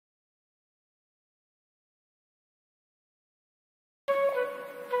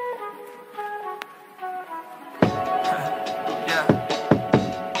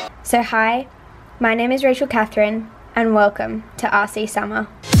So hi, my name is Rachel Catherine and welcome to RC Summer.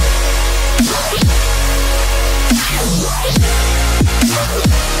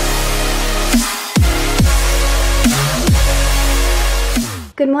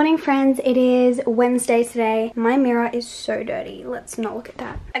 Good morning friends, it is Wednesday today. My mirror is so dirty, let's not look at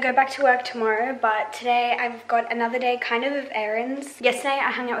that. I go back to work tomorrow, but today I've got another day kind of errands. Yesterday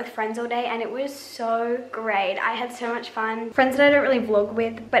I hung out with friends all day and it was so great. I had so much fun. Friends that I don't really vlog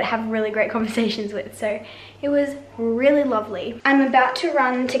with but have really great conversations with, so it was really lovely. I'm about to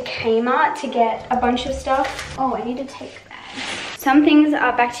run to Kmart to get a bunch of stuff. Oh, I need a tape bag. Some things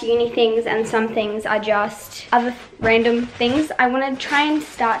are back to uni things and some things are just other random things. I want to try and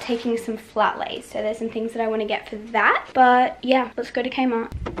start taking some flatlays, so there's some things that I want to get for that. But yeah, let's go to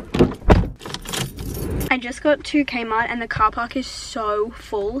Kmart. I just got to Kmart and the car park is so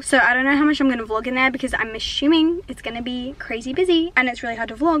full, so I don't know how much I'm going to vlog in there because I'm assuming it's going to be crazy busy, and it's really hard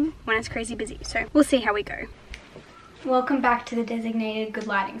to vlog when it's crazy busy, so we'll see how we go. Welcome back to the designated good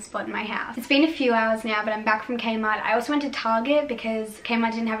lighting spot in my house. It's been a few hours now, but I'm back from Kmart. I also went to Target because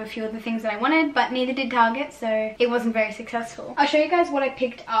Kmart didn't have a few of the things that I wanted, but neither did Target, so it wasn't very successful. I'll show you guys what I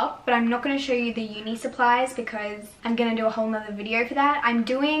picked up, but I'm not going to show you the uni supplies because I'm going to do a whole nother video for that. I'm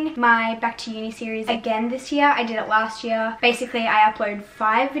doing my back to uni series again this year. I did it last year. Basically, I upload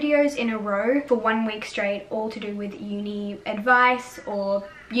 5 videos in a row for 1 week straight, all to do with uni advice or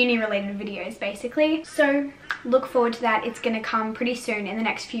uni related videos basically. So look forward to that. It's gonna come pretty soon in the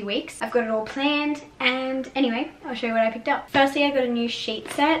next few weeks. I've got it all planned, and anyway, I'll show you what I picked up. Firstly, I got a new sheet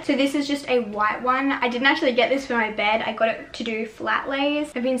set. So this is just a white one. I didn't actually get this for my bed. I got it to do flat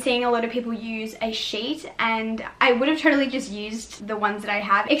lays. I've been seeing a lot of people use a sheet and I would have totally just used the ones that I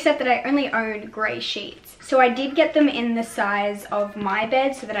have, except that I only own grey sheets. So I did get them in the size of my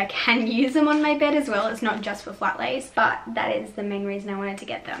bed so that I can use them on my bed as well. It's not just for flat lays, but that is the main reason I wanted to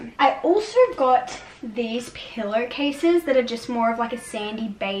get them. I also got these pillowcases that are just more of like a sandy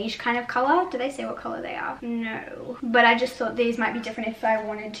beige kind of color. Do they say what color they are? No. But I just thought these might be different if I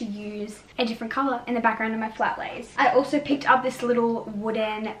wanted to use a different color in the background of my flat lays. I also picked up this little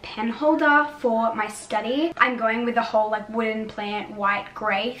wooden pen holder for my study. I'm going with the whole like wooden plant white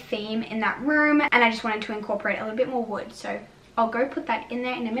grey theme in that room, and I just wanted to incorporate a little bit more wood, so I'll go put that in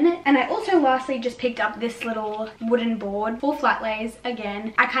there in a minute. And I also lastly just picked up this little wooden board for flat lays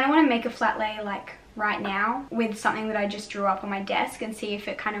again. I kind of want to make a flat lay like right now with something that I just drew up on my desk and see if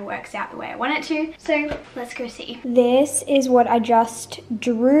it kind of works out the way I want it to. So let's go see. This is what I just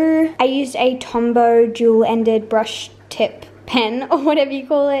drew. I used a Tombow dual-ended brush tip pen or whatever you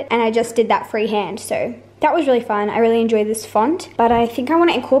call it, and I just did that freehand, so that was really fun. I really enjoyed this font, but I think I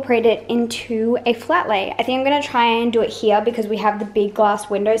want to incorporate it into a flat lay. I think I'm going to try and do it here because we have the big glass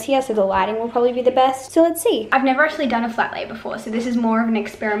windows here, so the lighting will probably be the best. So let's see. I've never actually done a flat lay before, so this is more of an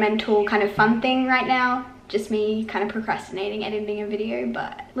experimental kind of fun thing right now. Just me kind of procrastinating editing a video,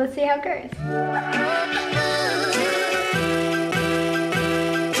 but let's see how it goes.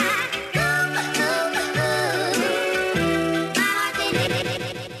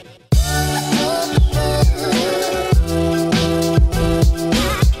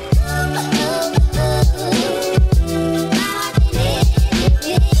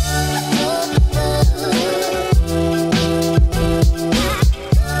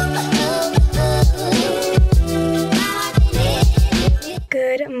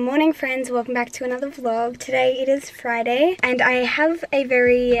 Friends, welcome back to another vlog. Today it is Friday and I have a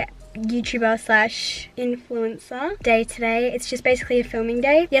very YouTuber slash influencer day today. It's just basically a filming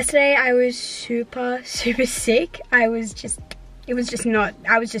day. Yesterday I was super sick. I was just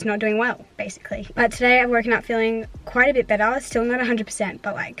not doing well basically. But today I've woken up feeling quite a bit better. Still not 100%,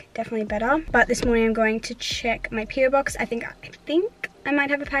 but like definitely better. But this morning I'm going to check my PO box. I think I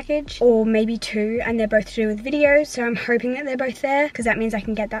might have a package or maybe 2, and they're both to do with videos, so I'm hoping that they're both there because that means I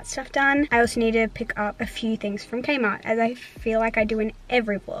can get that stuff done. I also need to pick up a few things from Kmart, as I feel like I do in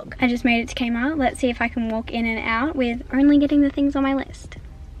every vlog. I just made it to Kmart. Let's see if I can walk in and out with only getting the things on my list.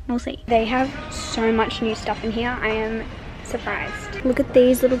 We'll see. They have so much new stuff in here. I am surprised. Look at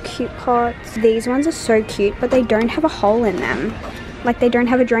these little cute pots. These ones are so cute, but they don't have a hole in them. Like they don't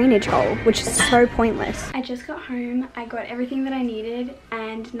have a drainage hole, which is so pointless. I just got home. I got everything that I needed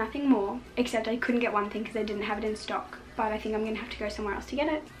and nothing more, except I couldn't get one thing because I didn't have it in stock. But I think I'm gonna have to go somewhere else to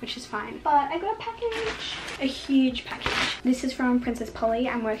get it, which is fine. But I got a package, a huge package. This is from Princess Polly.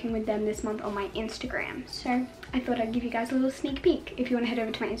 I'm working with them this month on my Instagram, so I thought I'd give you guys a little sneak peek. If you want to head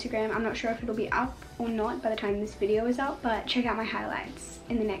over to my Instagram, I'm not sure if it'll be up or not by the time this video is up, but check out my highlights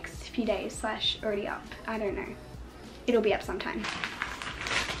in the next few days slash already up. I don't know. It'll be up sometime.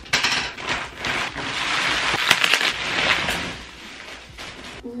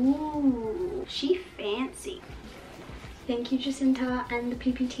 Ooh. see. Thank you, Jacinta and the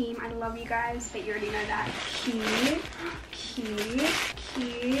PP team. I love you guys, but you already know that. Cute, cute,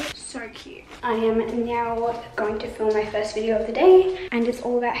 cute, so cute. I am now going to film my first video of the day, and it's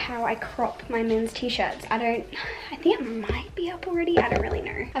all about how I crop my men's t-shirts. I think it might be up already. I don't really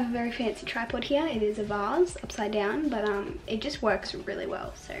know. I have a very fancy tripod here. It is a vase upside down, but it just works really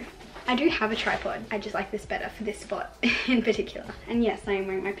well. So I do have a tripod. I just like this better for this spot in particular. And yes, I am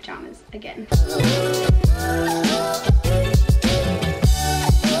wearing my pajamas again.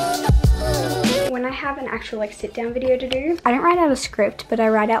 When I have an actual like sit down video to do, I don't write out a script, but I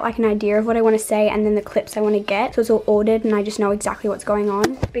write out like an idea of what I want to say and then the clips I want to get. So it's all ordered and I just know exactly what's going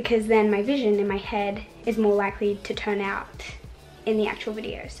on, because then my vision in my head is more likely to turn out in the actual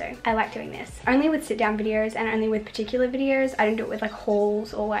video. So I like doing this. Only with sit down videos and only with particular videos. I don't do it with like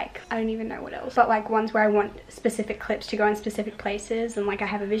hauls or like, I don't even know what else. But like ones where I want specific clips to go in specific places and like I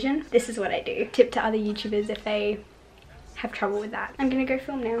have a vision. This is what I do. Tip to other YouTubers if they have trouble with that. I'm gonna go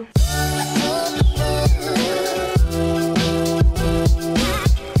film now.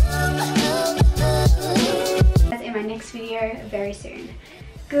 In my next video very soon.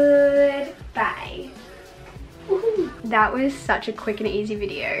 Goodbye. That was such a quick and easy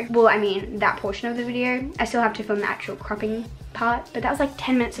video. Well, I mean, that portion of the video. I still have to film the actual cropping part, but that was like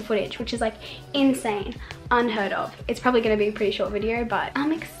 10 minutes of footage, which is like insane, unheard of. It's probably gonna be a pretty short video, but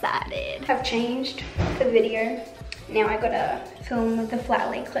I'm excited. I've changed the video. Now I gotta film the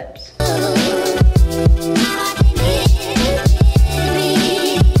flatlay clips.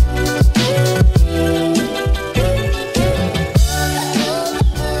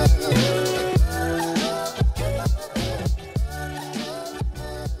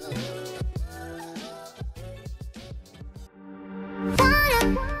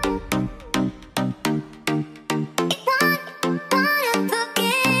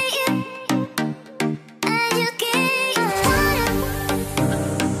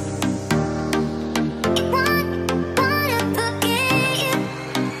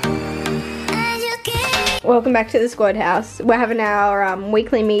 Welcome back to the squad house. We're having our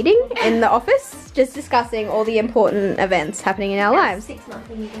weekly meeting in the office, just discussing all the important events happening in our lives. 6 months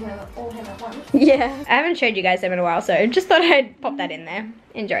and you can all have at once. Yeah, I haven't showed you guys them in a while, so just thought I'd pop that in there.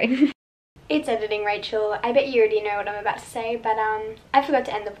 Enjoy. It's editing, Rachel. I bet you already know what I'm about to say, but I forgot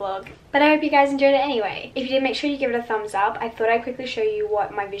to end the vlog. But I hope you guys enjoyed it anyway. If you did, make sure you give it a thumbs up. I thought I'd quickly show you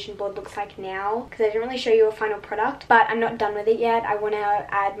what my vision board looks like now, because I didn't really show you a final product, but I'm not done with it yet. I want to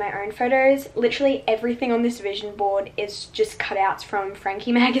add my own photos. Literally everything on this vision board is just cutouts from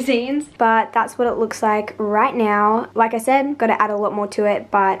Frankie magazines. But that's what it looks like right now. Like I said, got to add a lot more to it,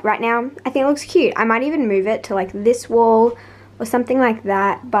 but right now I think it looks cute. I might even move it to like this wall or something like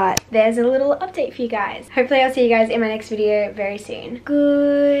that, but there's a little update for you guys. Hopefully I'll see you guys in my next video very soon.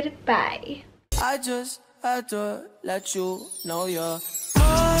 Goodbye. I just had to let you know you're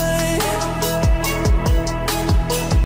mine.